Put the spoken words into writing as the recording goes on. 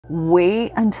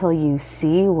Wait until you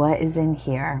see what is in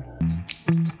here.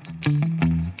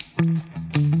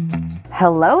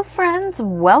 Hello friends,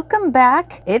 welcome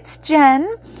back. It's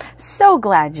Jen. So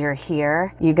glad you're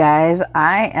here. You guys,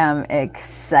 I am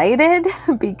excited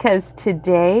because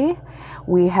today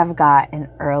we have got an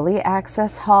early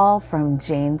access haul from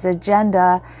Jane's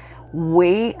Agenda.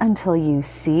 Wait until you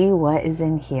see what is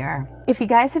in here. If you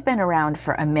guys have been around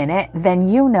for a minute, then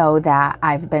you know that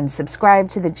I've been subscribed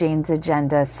to the Jane's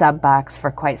Agenda sub box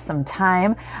for quite some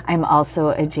time. I'm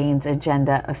also a Jane's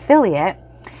Agenda affiliate.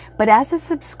 But as a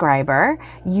subscriber,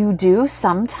 you do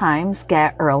sometimes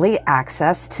get early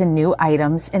access to new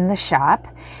items in the shop.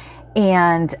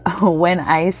 And when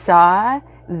I saw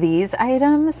these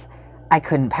items, I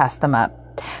couldn't pass them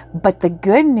up. But the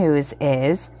good news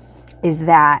is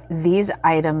that these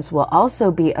items will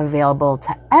also be available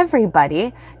to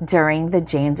everybody during the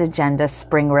Jane's Agenda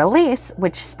spring release,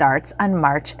 which starts on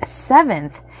March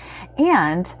 7th.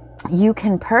 And you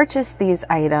can purchase these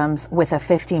items with a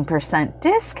 15%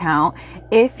 discount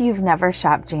if you've never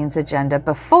shopped Jane's Agenda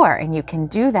before, and you can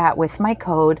do that with my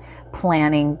code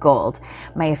planninggoaled.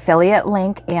 My affiliate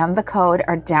link and the code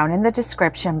are down in the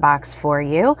description box for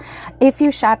you. If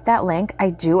you shop that link, I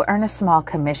do earn a small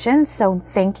commission, so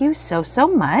thank you so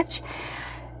much.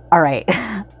 All right,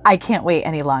 I can't wait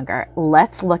any longer.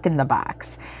 Let's look in the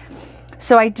box.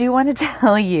 So I do want to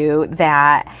tell you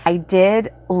that I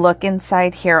did look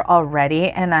inside here already,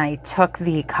 and I took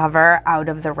the cover out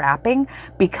of the wrapping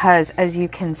because, as you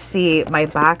can see, my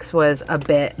box was a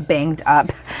bit banged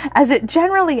up, as it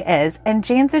generally is. And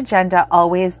Jane's Agenda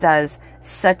always does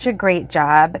such a great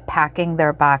job packing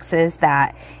their boxes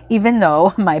that even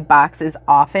though my box is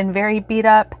often very beat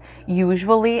up,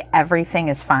 usually everything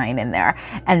is fine in there.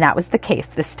 And that was the case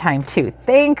this time too,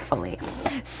 thankfully.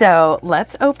 So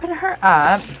let's open her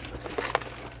up.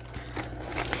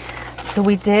 So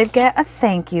we did get a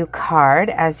thank you card,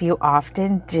 as you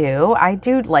often do. I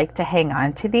do like to hang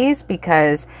on to these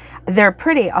because they're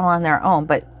pretty all on their own,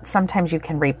 but sometimes you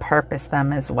can repurpose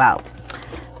them as well.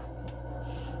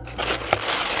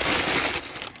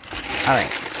 All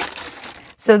right.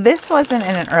 So this wasn't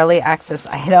in an early access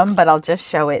item, but I'll just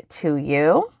show it to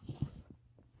you.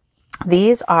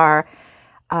 These are,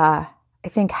 I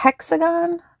think,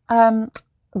 hexagon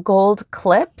gold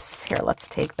clips. Here, let's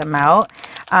take them out.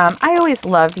 I always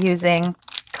love using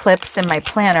clips in my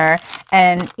planner,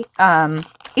 and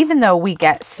even though we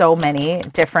get so many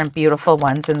different beautiful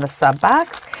ones in the sub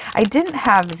box, I didn't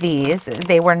have these.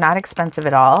 They were not expensive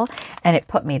at all, and it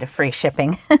put me to free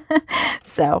shipping.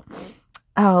 So,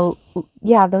 oh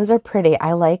yeah, those are pretty.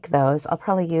 I like those. I'll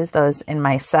probably use those in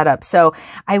my setup. So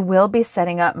I will be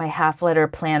setting up my half-liter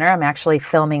planner. I'm actually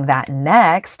filming that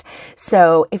next.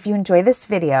 So if you enjoy this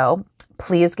video,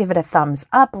 please give it a thumbs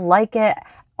up, like it.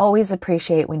 Always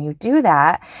appreciate when you do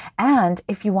that. And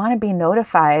if you want to be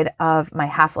notified of my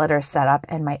half-liter setup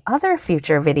and my other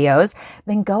future videos,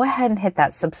 then go ahead and hit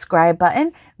that subscribe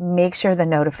button. Make sure the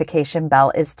notification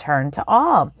bell is turned to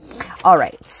all. All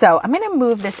right, so I'm going to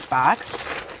move this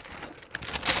box.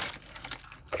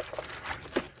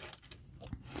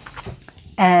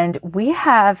 And we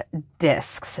have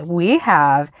discs. We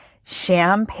have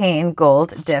champagne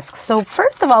gold discs. So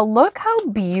first of all, look how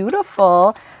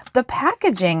beautiful the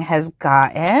packaging has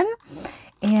gotten.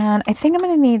 And I think I'm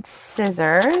going to need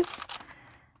scissors.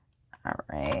 All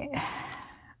right.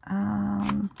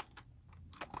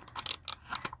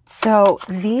 So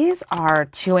these are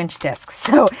 2-inch discs.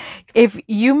 So if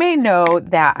you may know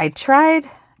that I tried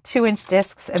 2-inch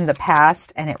discs in the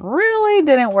past and it really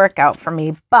didn't work out for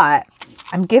me, but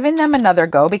I'm giving them another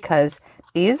go because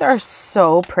these are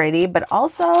so pretty, but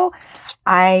also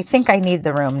I think I need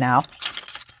the room now.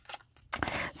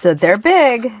 So they're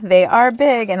big. They are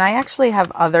big. And I actually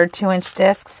have other 2-inch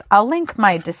discs. I'll link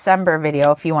my December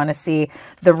video if you want to see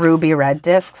the ruby red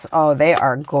discs. Oh, they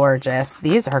are gorgeous.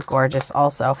 These are gorgeous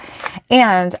also.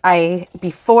 And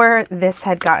before this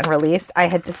had gotten released, I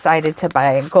had decided to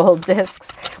buy gold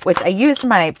discs, which I used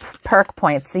my perk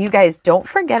points. So you guys don't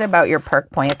forget about your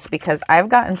perk points, because I've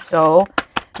gotten so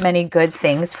many good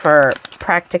things for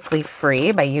practically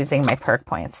free by using my perk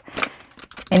points.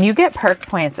 And you get perk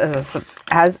points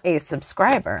as a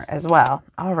subscriber as well.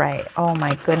 All right. Oh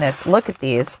my goodness. Look at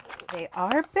these. They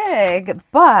are big,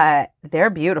 but they're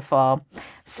beautiful.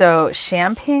 So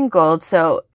champagne gold.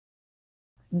 So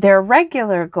their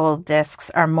regular gold discs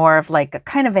are more of like a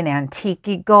kind of an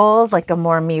antique gold, like a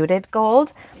more muted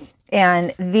gold.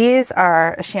 And these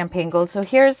are champagne gold. So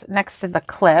here's next to the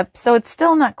clip. So it's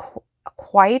still not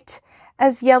quite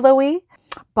as yellowy.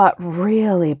 but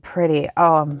really pretty.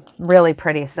 Oh, really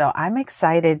pretty. So I'm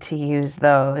excited to use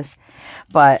those,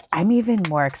 but I'm even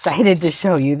more excited to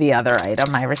show you the other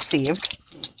item I received.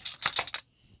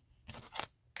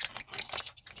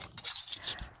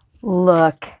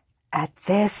 Look at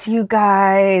this, you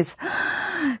guys.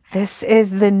 This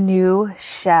is the new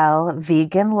Shell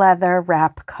vegan leather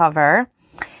wrap cover.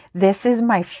 This is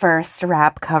my first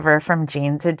wrap cover from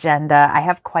Jane's Agenda. I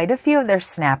have quite a few of their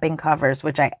snapping covers,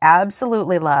 which I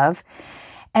absolutely love.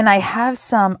 And I have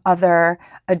some other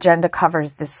agenda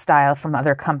covers this style from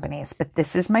other companies, but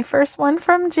this is my first one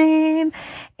from Jane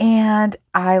and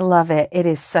I love it. It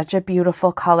is such a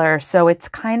beautiful color. So it's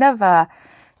kind of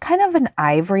an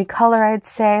ivory color, I'd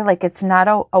say. Like it's not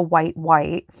a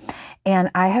white.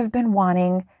 And I have been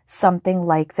wanting something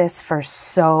like this for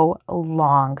so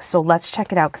long. So let's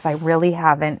check it out because I really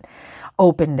haven't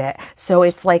opened it. So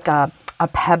it's like a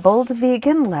pebbled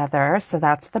vegan leather. So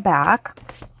that's the back.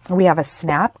 We have a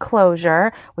snap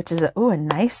closure, which is a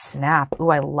nice snap. Ooh,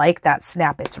 I like that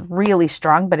snap. It's really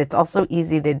strong, but it's also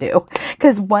easy to do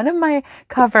because one of my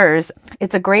covers,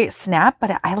 it's a great snap,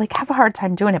 but I like have a hard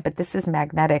time doing it. But this is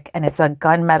magnetic and it's a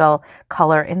gunmetal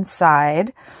color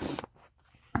inside.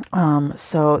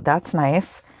 So that's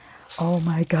nice. Oh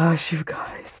my gosh, you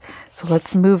guys. So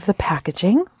let's move the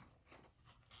packaging.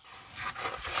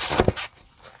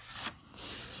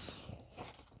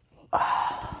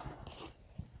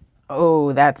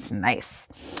 Oh, that's nice.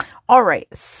 All right,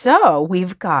 so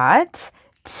we've got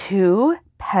 2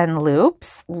 pen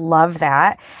loops. Love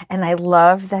that. And I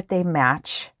love that they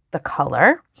match the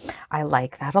color. I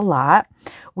like that a lot.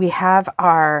 We have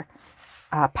our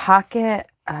pocket,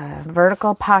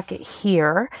 vertical pocket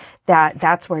here.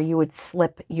 That's where you would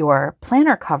slip your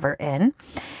planner cover in.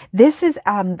 This is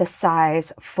the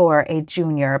size for a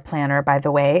junior planner, by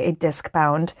the way, a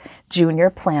disc-bound junior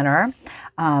planner.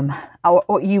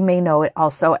 You may know it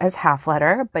also as half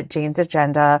letter, but Jane's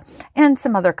Agenda and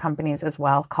some other companies as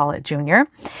well call it junior.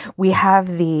 We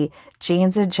have the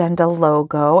Jane's Agenda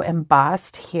logo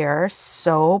embossed here.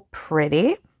 So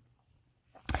pretty.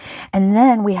 And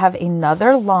then we have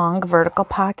another long vertical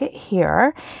pocket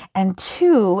here and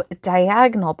 2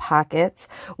 diagonal pockets,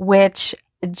 which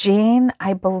Jane,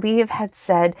 I believe, had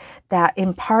said that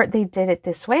in part they did it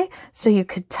this way so you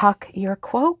could tuck your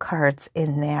quote cards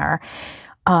in there.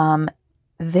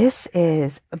 This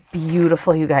is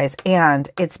beautiful, you guys, and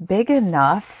it's big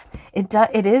enough. It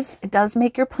does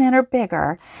make your planner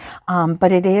bigger,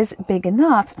 but it is big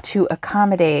enough to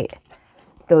accommodate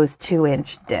those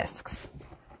 2-inch discs.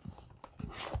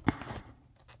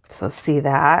 So see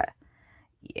that?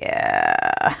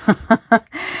 Yeah.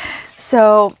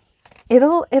 So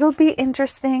it'll be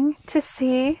interesting to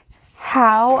see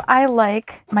how I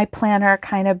like my planner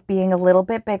kind of being a little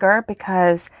bit bigger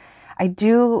because I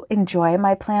do enjoy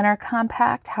my planner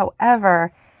compact.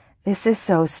 However, this is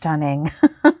so stunning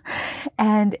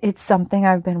and it's something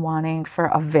I've been wanting for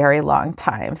a very long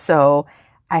time. So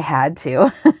I had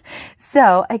to.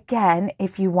 So again,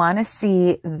 if you want to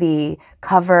see the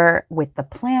cover with the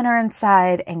planner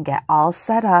inside and get all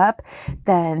set up,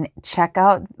 then check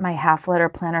out my half letter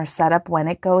planner setup when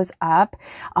it goes up.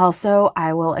 Also,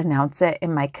 I will announce it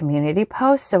in my community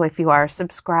post. So if you are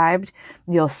subscribed,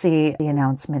 you'll see the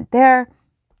announcement there.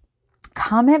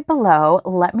 Comment below,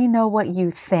 let me know what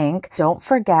you think. Don't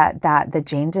forget that the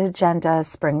Jane's Agenda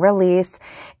spring release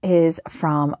is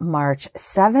from March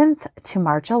 7th to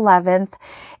March 11th.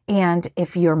 And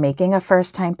if you're making a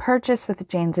first-time purchase with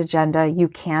Jane's Agenda, you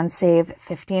can save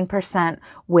 15%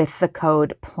 with the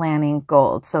code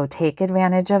planninggoaled. So take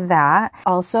advantage of that.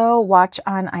 Also, watch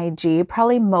on IG,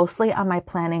 probably mostly on my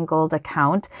Planninggoaled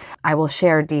account. I will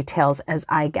share details as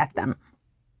I get them.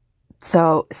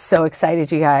 So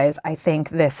excited, you guys. I think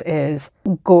this is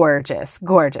gorgeous,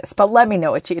 gorgeous. But let me know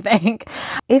what you think.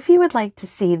 If you would like to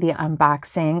see the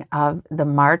unboxing of the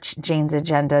March Jane's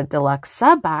Agenda Deluxe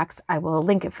Sub Box, I will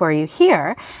link it for you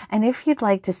here. And if you'd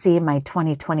like to see my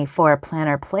 2024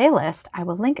 planner playlist, I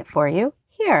will link it for you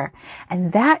here.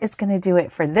 And that is going to do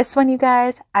it for this one, you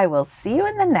guys. I will see you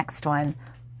in the next one.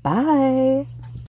 Bye.